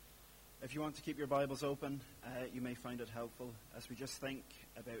If you want to keep your Bibles open, you may find it helpful as we just think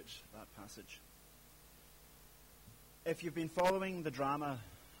about that passage. If you've been following the drama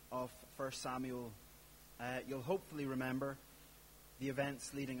of 1 Samuel, you'll hopefully remember the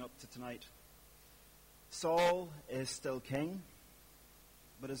events leading up to tonight. Saul is still king,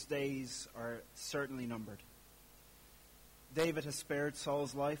 but his days are certainly numbered. David has spared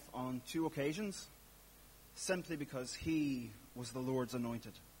Saul's life on 2 occasions, simply because he was the Lord's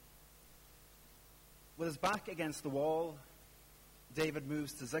anointed. With his back against the wall, David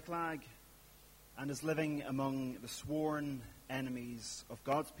moves to Ziklag and is living among the sworn enemies of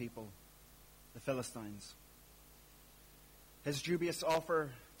God's people, the Philistines. His dubious offer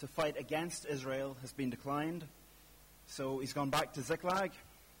to fight against Israel has been declined, so he's gone back to Ziklag,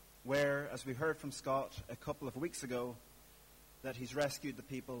 where, as we heard from Scott a couple of weeks ago, that he's rescued the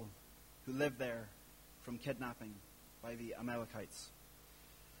people who live there from kidnapping by the Amalekites.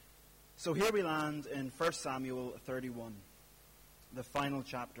 So here we land in 1 Samuel 31, the final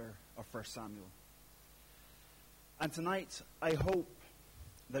chapter of 1 Samuel. And tonight, I hope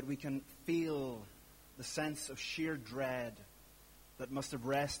that we can feel the sense of sheer dread that must have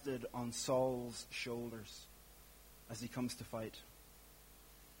rested on Saul's shoulders as he comes to fight.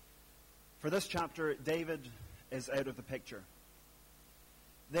 For this chapter, David is out of the picture.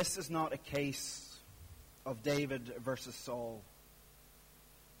 This is not a case of David versus Saul.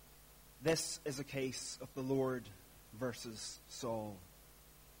 This is a case of the Lord versus Saul.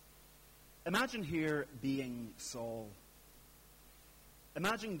 Imagine here being Saul.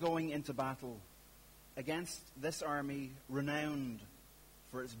 Imagine going into battle against this army renowned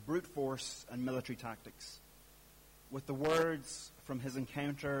for its brute force and military tactics, with the words from his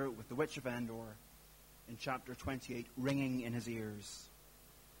encounter with the Witch of Endor in chapter 28 ringing in his ears.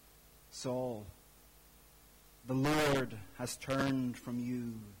 Saul, the Lord has turned from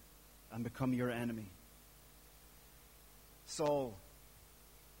you and become your enemy. Saul,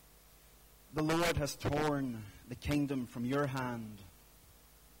 the Lord has torn the kingdom from your hand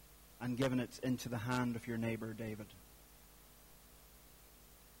and given it into the hand of your neighbor David.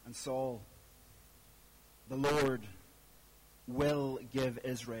 And Saul, the Lord will give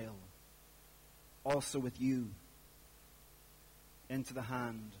Israel, also with you, into the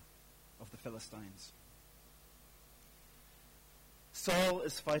hand of the Philistines. Saul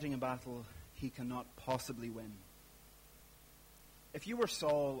is fighting a battle he cannot possibly win. If you were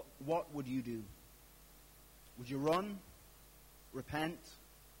Saul, what would you do? Would you run, repent,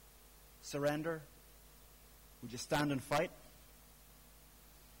 surrender? Would you stand and fight?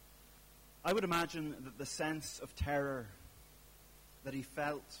 I would imagine that the sense of terror that he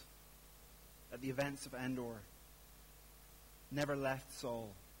felt at the events of Endor never left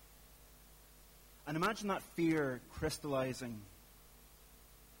Saul. And imagine that fear crystallizing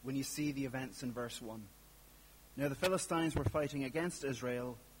when you see the events in verse 1. Now the Philistines were fighting against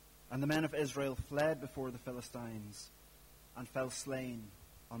Israel, and the men of Israel fled before the Philistines and fell slain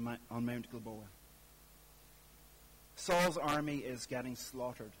on Mount Gilboa. Saul's army is getting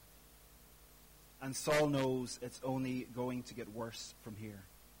slaughtered, and Saul knows it's only going to get worse from here.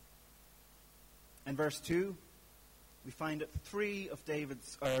 In verse 2, we find that 3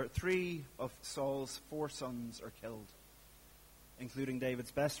 of Saul's 4 sons are killed, including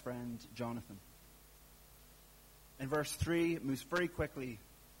David's best friend, Jonathan. In verse 3, it moves very quickly.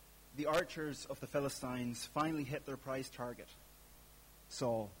 The archers of the Philistines finally hit their prize target,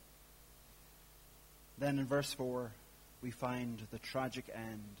 Saul. Then in verse 4, we find the tragic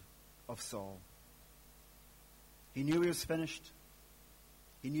end of Saul. He knew he was finished.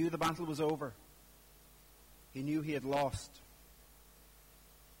 He knew the battle was over. He knew he had lost.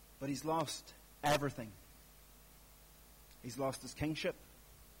 But he's lost everything. He's lost his kingship.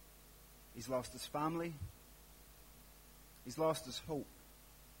 He's lost his family. He's lost his hope.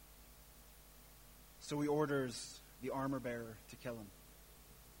 So he orders the armor-bearer to kill him.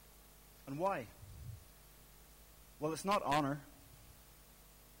 And why? Well, it's not honor.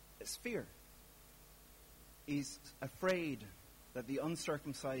 It's fear. He's afraid that the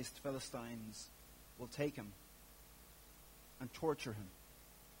uncircumcised Philistines will take him and torture him.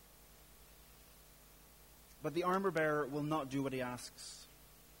 But the armor-bearer will not do what he asks.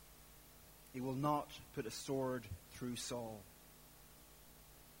 He will not put a sword through Saul.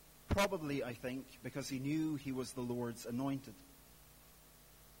 Probably, I think, because he knew he was the Lord's anointed.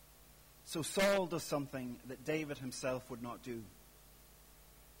 So Saul does something that David himself would not do.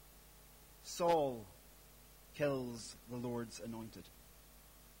 Saul kills the Lord's anointed.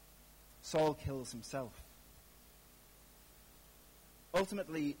 Saul kills himself.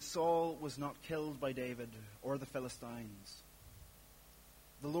 Ultimately, Saul was not killed by David or the Philistines.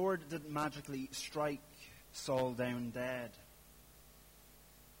 the Lord didn't magically strike Saul down dead.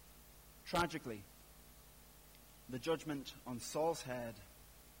 Tragically, the judgment on Saul's head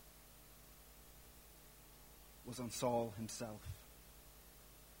was on Saul himself.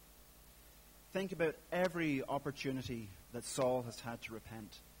 Think about every opportunity that Saul has had to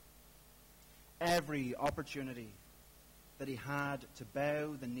repent. Every opportunity that he had to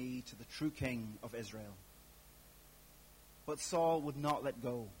bow the knee to the true king of Israel. But Saul would not let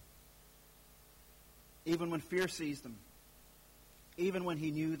go. Even when fear seized him, even when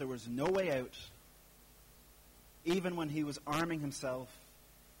he knew there was no way out, even when he was arming himself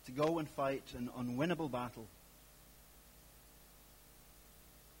to go and fight an unwinnable battle,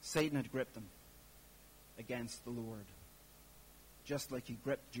 Satan had gripped him against the Lord, just like he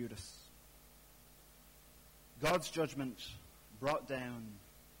gripped Judas. God's judgment brought down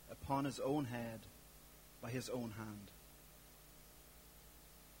upon his own head by his own hand.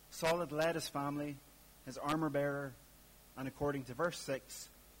 Saul had led his family, his armor-bearer, and according to verse 6,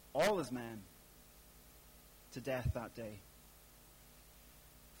 all his men to death that day,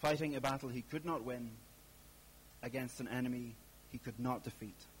 fighting a battle he could not win against an enemy he could not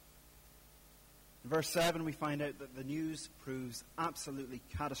defeat. In verse 7, we find out that the news proves absolutely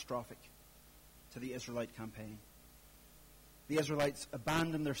catastrophic to the Israelite campaign. The Israelites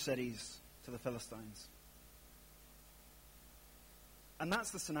abandoned their cities to the Philistines. And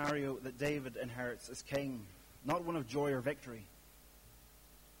that's the scenario that David inherits as king, not one of joy or victory.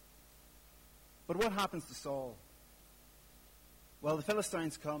 But what happens to Saul? Well, the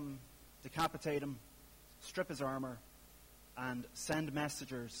Philistines come, decapitate him, strip his armor, and send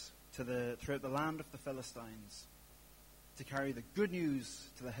messengers throughout the land of the Philistines to carry the good news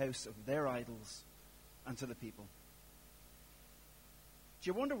to the house of their idols and to the people. Do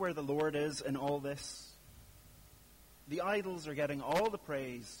you wonder where the Lord is in all this? The idols are getting all the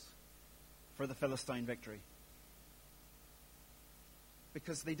praise for the Philistine victory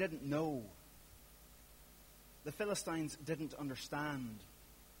because they didn't know. The Philistines didn't understand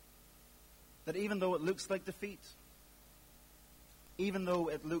that even though it looks like defeat, even though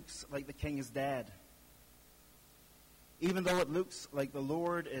it looks like the king is dead, even though it looks like the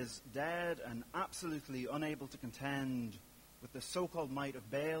Lord is dead and absolutely unable to contend with the so-called might of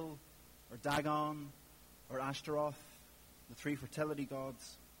Baal or Dagon or Ashtaroth, the three fertility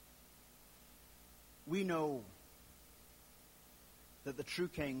gods, we know that the true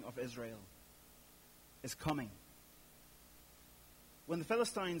king of Israel is coming. When the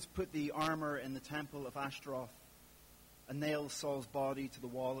Philistines put the armor in the temple of Ashtaroth and nailed Saul's body to the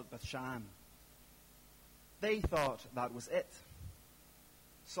wall at Bethshan, they thought that was it.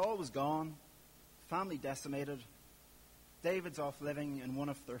 Saul was gone, family decimated, David's off living in one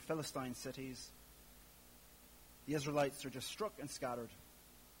of their Philistine cities. The Israelites are just struck and scattered.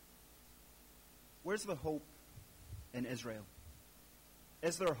 Where's the hope in Israel?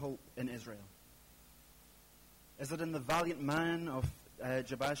 Is there hope in Israel? Is it in the valiant man of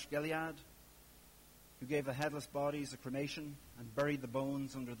Jabesh Gilead, who gave the headless bodies a cremation and buried the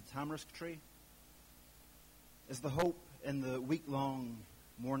bones under the tamarisk tree? Is the hope in the week-long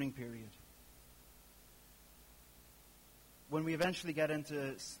mourning period? When we eventually get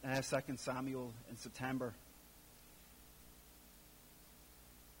into 2 Samuel in September,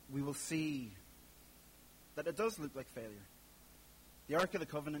 we will see that it does look like failure. The Ark of the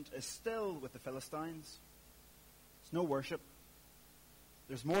Covenant is still with the Philistines. There's no worship.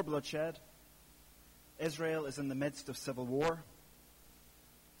 There's more bloodshed. Israel is in the midst of civil war.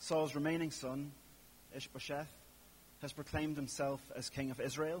 Saul's remaining son, Ishbosheth, has proclaimed himself as king of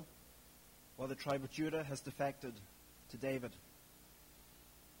Israel, while the tribe of Judah has defected to David.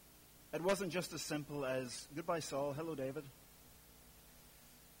 It wasn't just as simple as, goodbye Saul, hello David.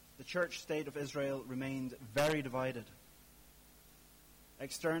 The church state of Israel remained very divided.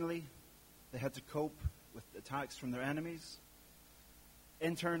 Externally, they had to cope with attacks from their enemies.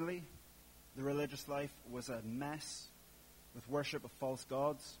 Internally, the religious life was a mess with worship of false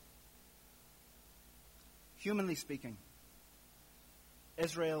gods. Humanly speaking,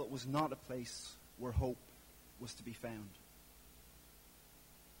 Israel was not a place where hope was to be found.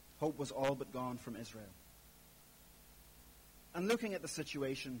 Hope was all but gone from Israel. And looking at the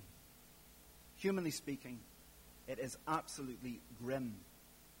situation, humanly speaking, it is absolutely grim.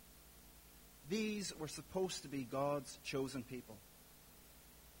 These were supposed to be God's chosen people.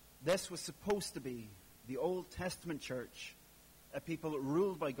 This was supposed to be the Old Testament church, a people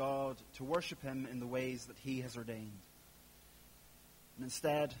ruled by God to worship Him in the ways that He has ordained. And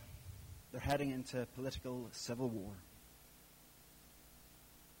instead, they're heading into political civil war.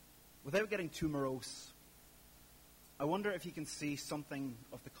 Without getting too morose, I wonder if you can see something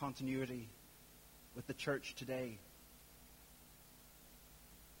of the continuity with the church today.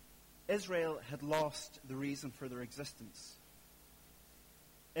 Israel had lost the reason for their existence.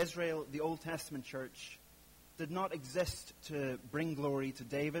 Israel, the Old Testament church, did not exist to bring glory to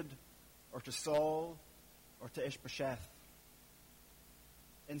David or to Saul or to Ishbosheth.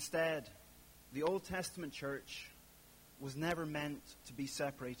 Instead, the Old Testament church was never meant to be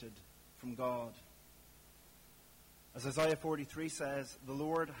separated from God. As Isaiah 43 says, the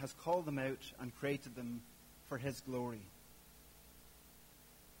Lord has called them out and created them for his glory.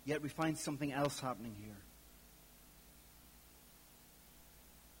 Yet we find something else happening here.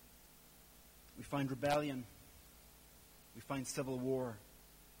 We find rebellion. We find civil war.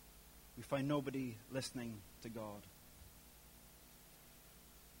 We find nobody listening to God.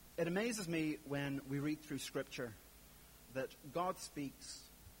 It amazes me when we read through Scripture that God speaks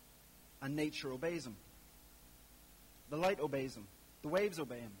and nature obeys him. The light obeys him. The waves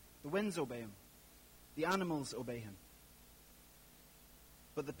obey him. The winds obey him. The animals obey him.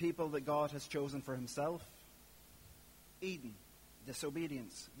 But the people that God has chosen for himself, Eden,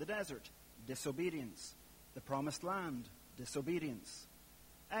 disobedience. The desert, disobedience. The promised land, disobedience.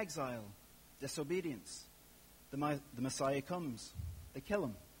 Exile, disobedience. The Messiah comes. They kill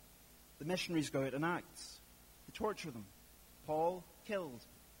him. The missionaries go out in Acts. They torture them. Paul, killed.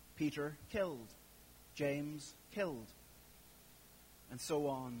 Peter, killed. James, killed. And so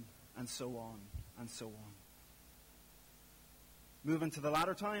on, and so on, and so on. Moving to the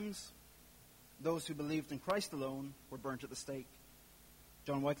latter times, those who believed in Christ alone were burnt at the stake.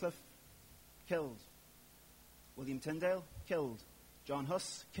 John Wycliffe, killed. William Tyndale, killed. John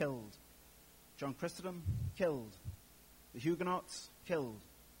Huss, killed. John Chrysostom, killed. The Huguenots, killed.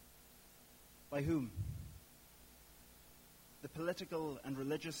 By whom? The political and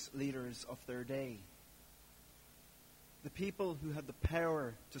religious leaders of their day. The people who had the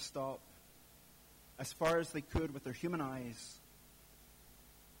power to stop, as far as they could with their human eyes,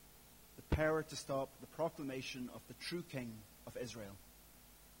 the power to stop the proclamation of the true King of Israel.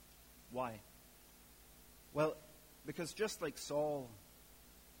 Why? Well, because just like Saul,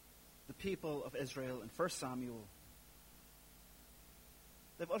 the people of Israel in 1 Samuel,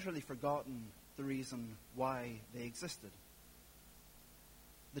 they've utterly forgotten the reason why they existed.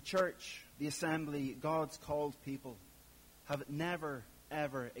 The church, the assembly, God's called people, have never,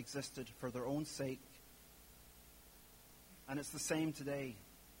 ever existed for their own sake. And it's the same today.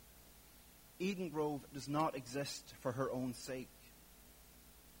 Eden Grove does not exist for her own sake.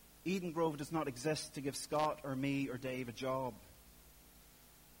 Eden Grove does not exist to give Scott or me or Dave a job.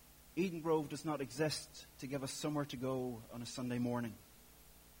 Eden Grove does not exist to give us somewhere to go on a Sunday morning.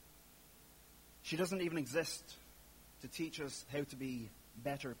 She doesn't even exist to teach us how to be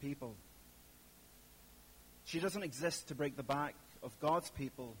better people. She doesn't exist to break the back of God's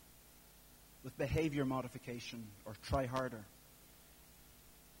people with behavior modification or try harder.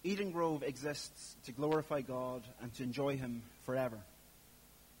 Eden Grove exists to glorify God and to enjoy him forever.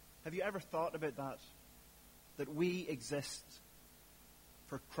 Have you ever thought about that? That we exist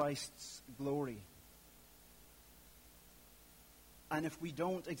for Christ's glory. And if we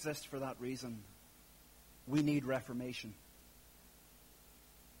don't exist for that reason, we need reformation.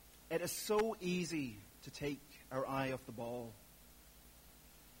 It is so easy to take our eye off the ball.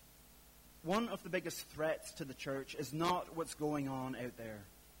 One of the biggest threats to the church is not what's going on out there.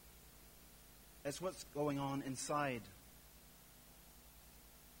 It's what's going on inside.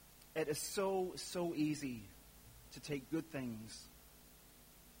 It is so easy to take good things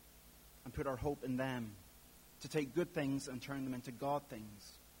and put our hope in them. To take good things and turn them into God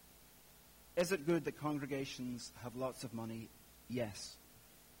things. Is it good that congregations have lots of money? Yes.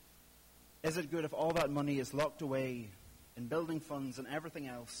 Is it good if all that money is locked away in building funds and everything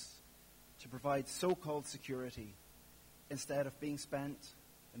else to provide so-called security instead of being spent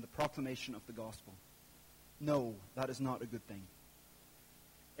in the proclamation of the gospel? No, that is not a good thing.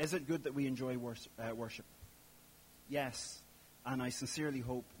 Is it good that we enjoy worship? Yes, and I sincerely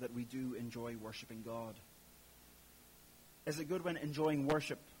hope that we do enjoy worshiping God. Is it good when enjoying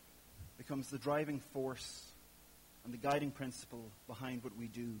worship becomes the driving force and the guiding principle behind what we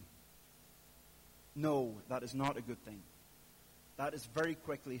do? No, that is not a good thing. That is very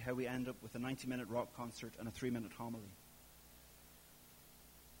quickly how we end up with a 90-minute rock concert and a 3-minute homily.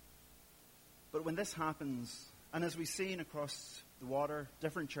 But when this happens, and as we've seen across the water,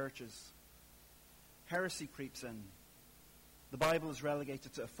 different churches, heresy creeps in. The Bible is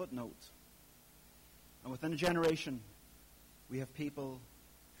relegated to a footnote. And within a generation, we have people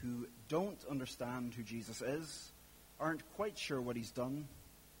who don't understand who Jesus is, aren't quite sure what he's done,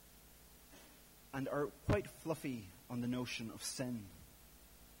 and are quite fluffy on the notion of sin.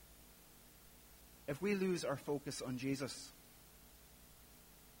 If we lose our focus on Jesus,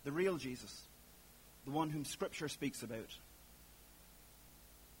 the real Jesus, the one whom Scripture speaks about,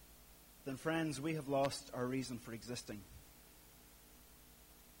 then, friends, we have lost our reason for existing.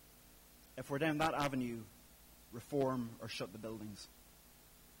 If we're down that avenue, reform or shut the buildings.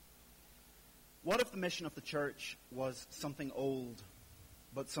 What if the mission of the church was something old,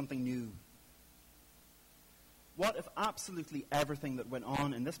 but something new? What if absolutely everything that went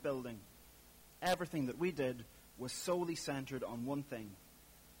on in this building, everything that we did, was solely centered on one thing: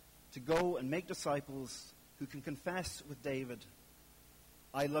 to go and make disciples who can confess with David,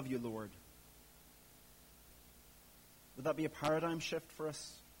 "I love you, Lord"? Would that be a paradigm shift for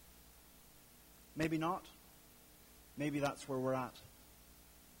us? Maybe not. Maybe that's where we're at.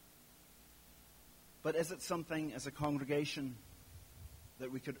 But is it something as a congregation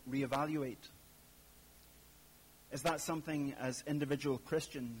that we could reevaluate? Is that something as individual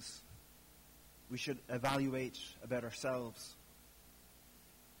Christians we should evaluate about ourselves?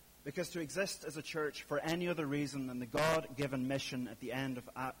 Because to exist as a church for any other reason than the God-given mission at the end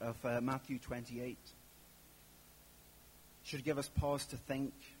of Matthew 28 should give us pause to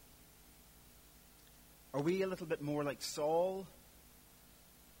think. Are we a little bit more like Saul?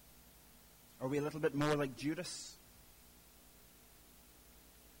 Are we a little bit more like Judas?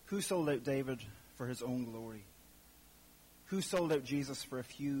 Who sold out David for his own glory? Who sold out Jesus for a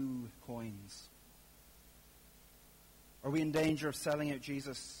few coins? Are we in danger of selling out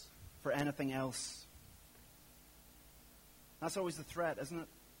Jesus for anything else? That's always the threat, isn't it?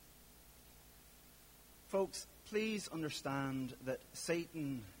 Folks, please understand that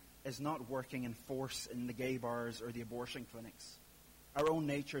Satan is not working in force in the gay bars or the abortion clinics. Our own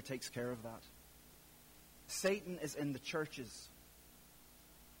nature takes care of that. Satan is in the churches.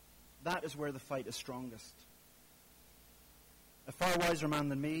 That is where the fight is strongest. A far wiser man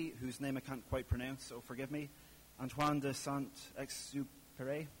than me, whose name I can't quite pronounce, so forgive me, Antoine de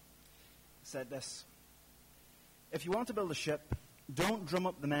Saint-Exupéry, said this: "If you want to build a ship, don't drum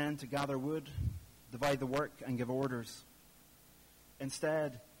up the men to gather wood, divide the work, and give orders.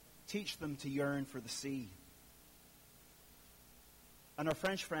 Instead, teach them to yearn for the sea." And our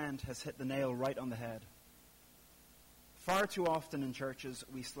French friend has hit the nail right on the head. Far too often in churches,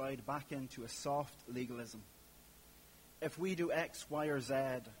 we slide back into a soft legalism. If we do X, Y, or Z,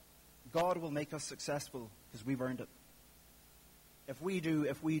 God will make us successful because we've earned it. If we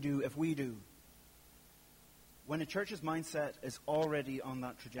do. When a church's mindset is already on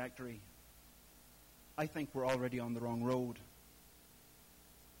that trajectory, I think we're already on the wrong road.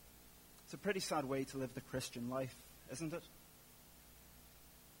 It's a pretty sad way to live the Christian life, isn't it?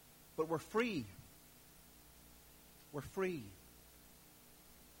 But we're free. We're free.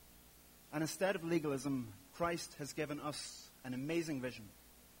 And instead of legalism, Christ has given us an amazing vision.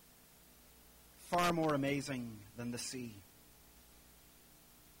 Far more amazing than the sea.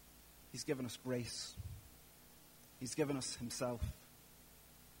 He's given us grace. He's given us himself.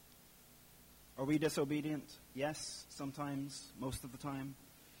 Are we disobedient? Yes, sometimes, most of the time.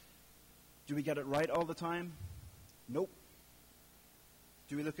 Do we get it right all the time? Nope.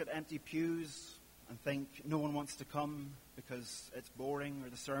 Do we look at empty pews and think no one wants to come because it's boring or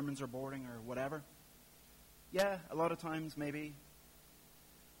the sermons are boring or whatever? Yeah, a lot of times maybe.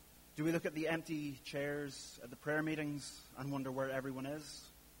 Do we look at the empty chairs at the prayer meetings and wonder where everyone is?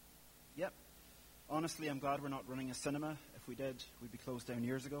 Yep. Honestly, I'm glad we're not running a cinema. If we did, we'd be closed down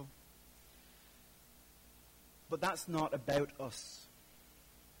years ago. But that's not about us.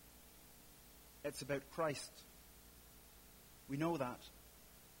 It's about Christ. We know that.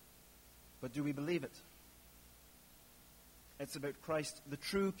 But do we believe it? It's about Christ, the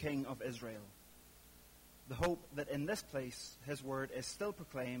true King of Israel. The hope that in this place his word is still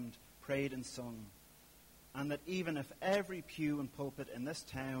proclaimed, prayed and sung. And that even if every pew and pulpit in this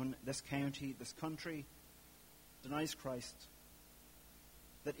town, this county, this country denies Christ,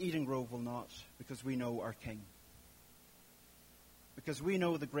 that Eden Grove will not, because we know our King. Because we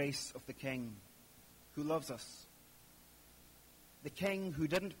know the grace of the King who loves us. The King who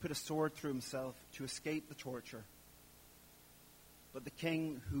didn't put a sword through himself to escape the torture, but the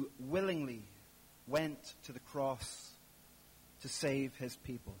King who willingly went to the cross to save his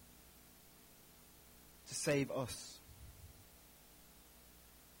people, to save us.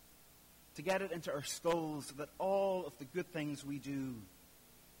 To get it into our skulls that all of the good things we do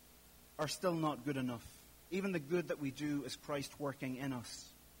are still not good enough. Even the good that we do is Christ working in us.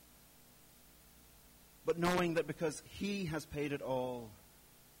 But knowing that because he has paid it all,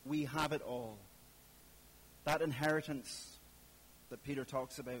 we have it all. That inheritance that Peter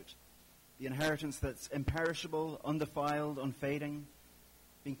talks about, the inheritance that's imperishable, undefiled, unfading,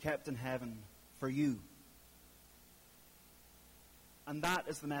 being kept in heaven for you. And that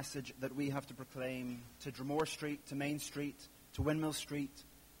is the message that we have to proclaim to Dromore Street, to Main Street, to Windmill Street,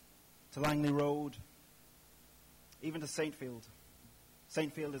 to Langley Road, even to Saintfield.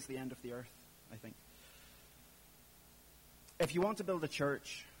 Saintfield is the end of the earth, I think. If you want to build a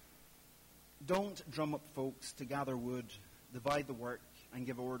church, don't drum up folks to gather wood, divide the work, and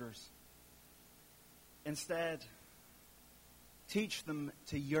give orders. Instead, teach them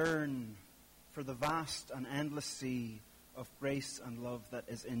to yearn for the vast and endless sea of grace and love that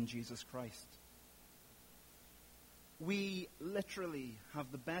is in Jesus Christ. We literally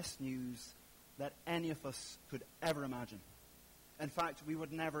have the best news that any of us could ever imagine. In fact, we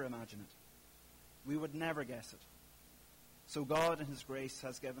would never imagine it. We would never guess it. So God in His grace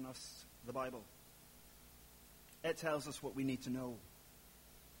has given us the Bible. It tells us what we need to know.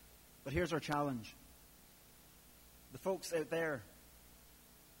 But here's our challenge. The folks out there,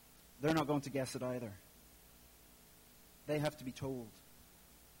 they're not going to guess it either. They have to be told.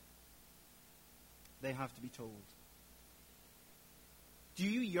 They have to be told. Do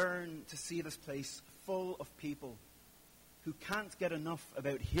you yearn to see this place full of people who can't get enough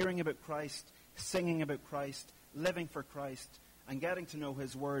about hearing about Christ, singing about Christ, living for Christ, and getting to know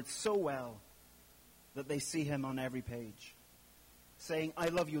His Word so well that they see Him on every page? Saying, I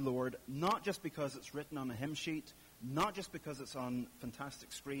love you, Lord, not just because it's written on a hymn sheet, not just because it's on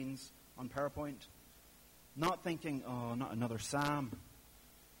fantastic screens on PowerPoint, not thinking, oh, not another psalm,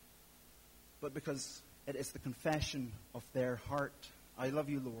 but because it is the confession of their heart. I love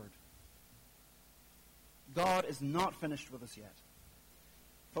you, Lord. God is not finished with us yet.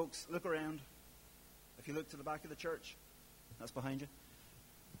 Folks, look around. If you look to the back of the church, that's behind you.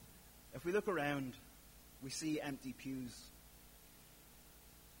 If we look around, we see empty pews.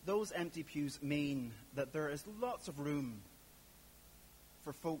 Those empty pews mean that there is lots of room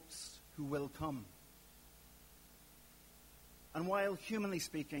for folks who will come. And while, humanly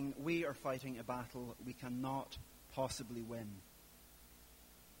speaking, we are fighting a battle we cannot possibly win,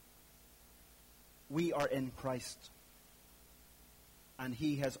 we are in Christ, and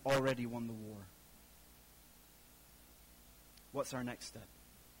He has already won the war. What's our next step?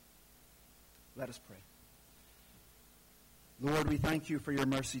 Let us pray. Lord, we thank you for your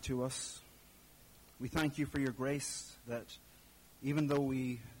mercy to us. We thank you for your grace that even though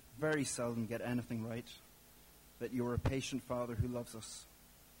we very seldom get anything right, that you are a patient Father who loves us.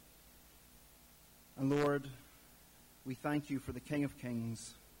 And Lord, we thank you for the King of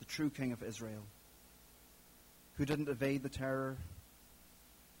Kings, the true King of Israel, who didn't evade the terror,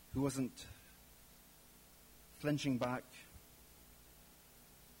 who wasn't flinching back,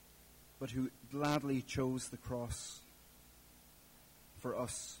 but who gladly chose the cross for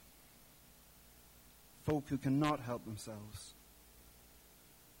us, folk who cannot help themselves,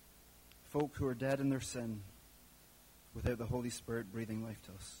 folk who are dead in their sin without the Holy Spirit breathing life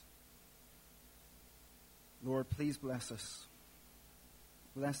to us. Lord, please bless us.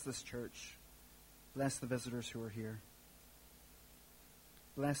 Bless this church. Bless the visitors who are here.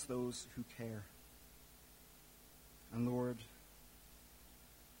 Bless those who care. And Lord,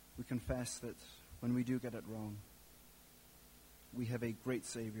 we confess that when we do get it wrong, we have a great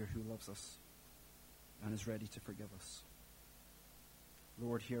Savior who loves us and is ready to forgive us.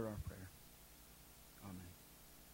 Lord, hear our prayer. Amen.